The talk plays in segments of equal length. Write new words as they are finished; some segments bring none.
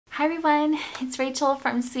Hi everyone, it's Rachel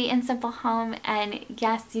from Sweet and Simple Home, and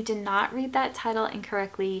yes, you did not read that title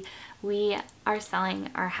incorrectly. We are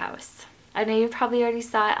selling our house. I know you probably already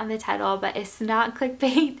saw it on the title, but it's not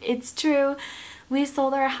clickbait, it's true. We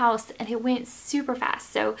sold our house and it went super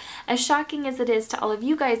fast. So as shocking as it is to all of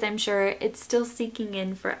you guys, I'm sure, it's still sinking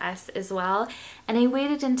in for us as well. And I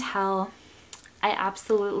waited until I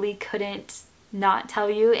absolutely couldn't not tell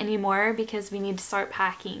you anymore because we need to start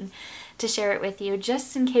packing to share it with you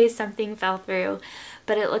just in case something fell through.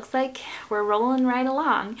 But it looks like we're rolling right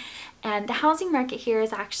along, and the housing market here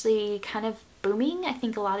is actually kind of booming. I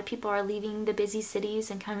think a lot of people are leaving the busy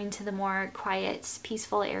cities and coming to the more quiet,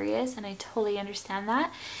 peaceful areas, and I totally understand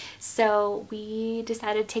that. So we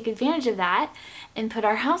decided to take advantage of that and put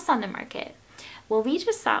our house on the market. Well, we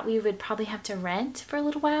just thought we would probably have to rent for a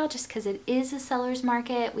little while just because it is a seller's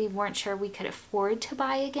market. We weren't sure we could afford to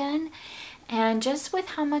buy again. And just with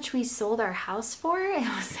how much we sold our house for, it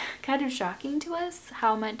was kind of shocking to us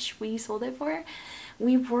how much we sold it for.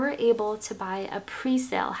 We were able to buy a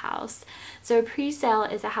pre-sale house. So a pre-sale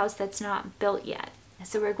is a house that's not built yet.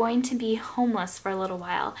 So we're going to be homeless for a little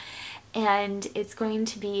while. And it's going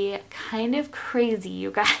to be kind of crazy,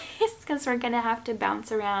 you guys, because we're going to have to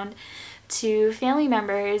bounce around to family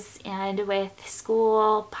members, and with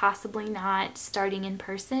school possibly not starting in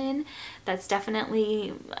person, that's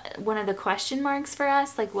definitely one of the question marks for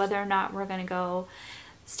us, like whether or not we're going to go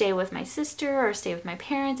stay with my sister or stay with my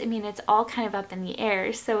parents. I mean, it's all kind of up in the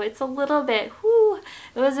air, so it's a little bit,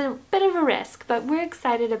 it was a bit of a risk, but we're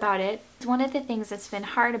excited about it. One of the things that's been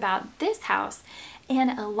hard about this house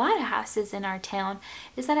and a lot of houses in our town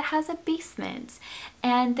is that it has a basement,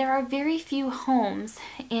 and there are very few homes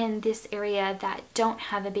in this area that don't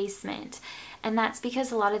have a basement. And that's because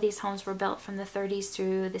a lot of these homes were built from the 30s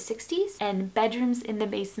through the 60s, and bedrooms in the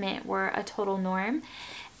basement were a total norm.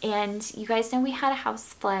 And you guys know we had a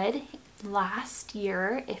house flood last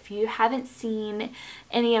year. If you haven't seen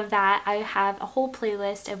any of that, I have a whole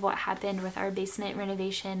playlist of what happened with our basement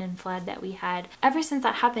renovation and flood that we had. Ever since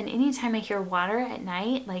that happened, anytime I hear water at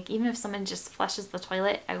night, like even if someone just flushes the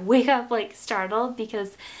toilet, I wake up like startled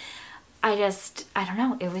because I don't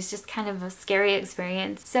know, it was just kind of a scary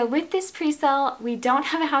experience. So with this pre-sale, we don't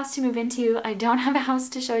have a house to move into. I don't have a house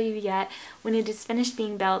to show you yet. When it is finished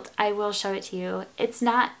being built, I will show it to you. It's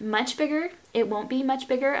not much bigger. It won't be much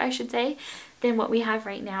bigger, I should say, than what we have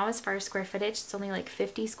right now as far as square footage. It's only like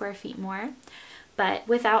 50 square feet more. But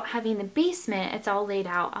without having the basement, it's all laid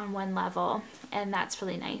out on one level, and that's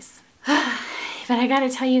really nice. But I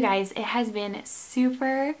gotta tell you guys, it has been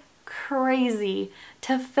super crazy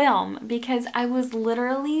to film because I was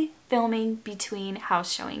literally filming between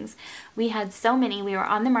house showings. We had so many. We were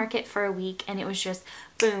on the market for a week and it was just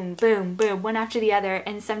boom, boom, boom, one after the other.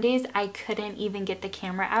 And some days I couldn't even get the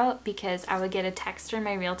camera out because I would get a text from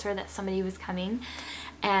my realtor that somebody was coming.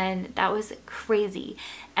 And that was crazy.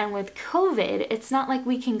 And with COVID, it's not like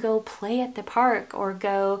we can go play at the park or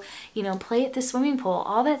go, play at the swimming pool.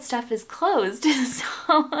 All that stuff is closed.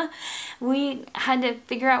 So we had to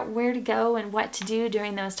figure out where to go and what to do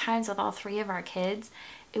during those times with all three of our kids.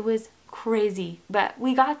 It was crazy, but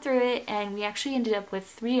we got through it, and we actually ended up with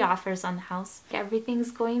 3 offers on the house.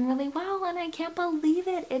 Everything's going really well, and I can't believe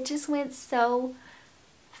it. It just went so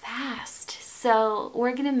fast. So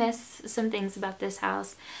we're gonna miss some things about this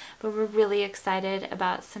house, but we're really excited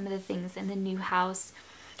about some of the things in the new house.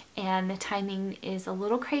 And the timing is a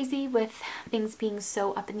little crazy with things being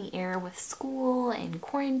so up in the air with school and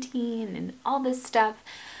quarantine and all this stuff.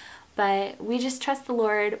 But we just trust the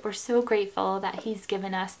Lord. We're so grateful that He's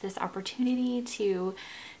given us this opportunity to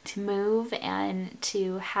move and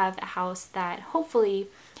to have a house that hopefully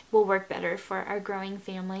will work better for our growing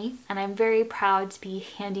family. And I'm very proud to be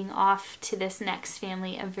handing off to this next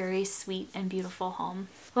family a very sweet and beautiful home.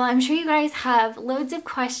 Well, I'm sure you guys have loads of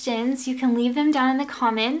questions. You can leave them down in the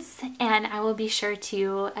comments and I will be sure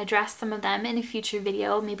to address some of them in a future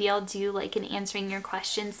video. Maybe I'll do like an answering your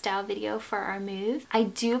questions style video for our move. I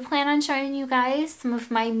do plan on showing you guys some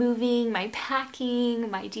of my moving, my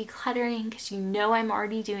packing, my decluttering, because you know I'm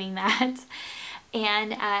already doing that.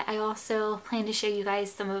 And I also plan to show you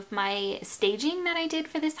guys some of my staging that I did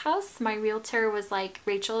for this house. My realtor was like,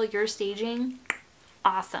 Rachel, your staging,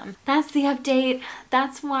 awesome. That's the update.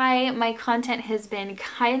 That's why my content has been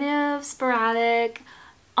kind of sporadic.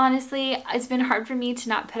 Honestly, it's been hard for me to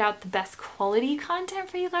not put out the best quality content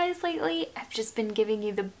for you guys lately. I've just been giving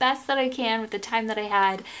you the best that I can with the time that I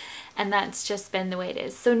had, and that's just been the way it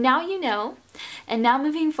is. So now you know, and now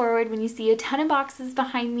moving forward, when you see a ton of boxes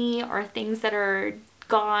behind me or things that are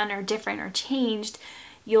gone or different or changed,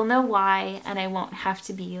 you'll know why, and I won't have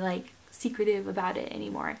to be like secretive about it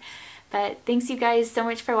anymore. But thanks you guys so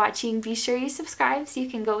much for watching. Be sure you subscribe so you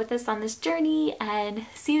can go with us on this journey and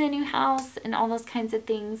see the new house and all those kinds of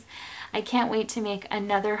things. I can't wait to make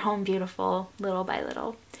another home beautiful little by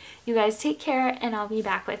little. You guys take care, and I'll be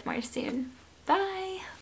back with more soon. Bye!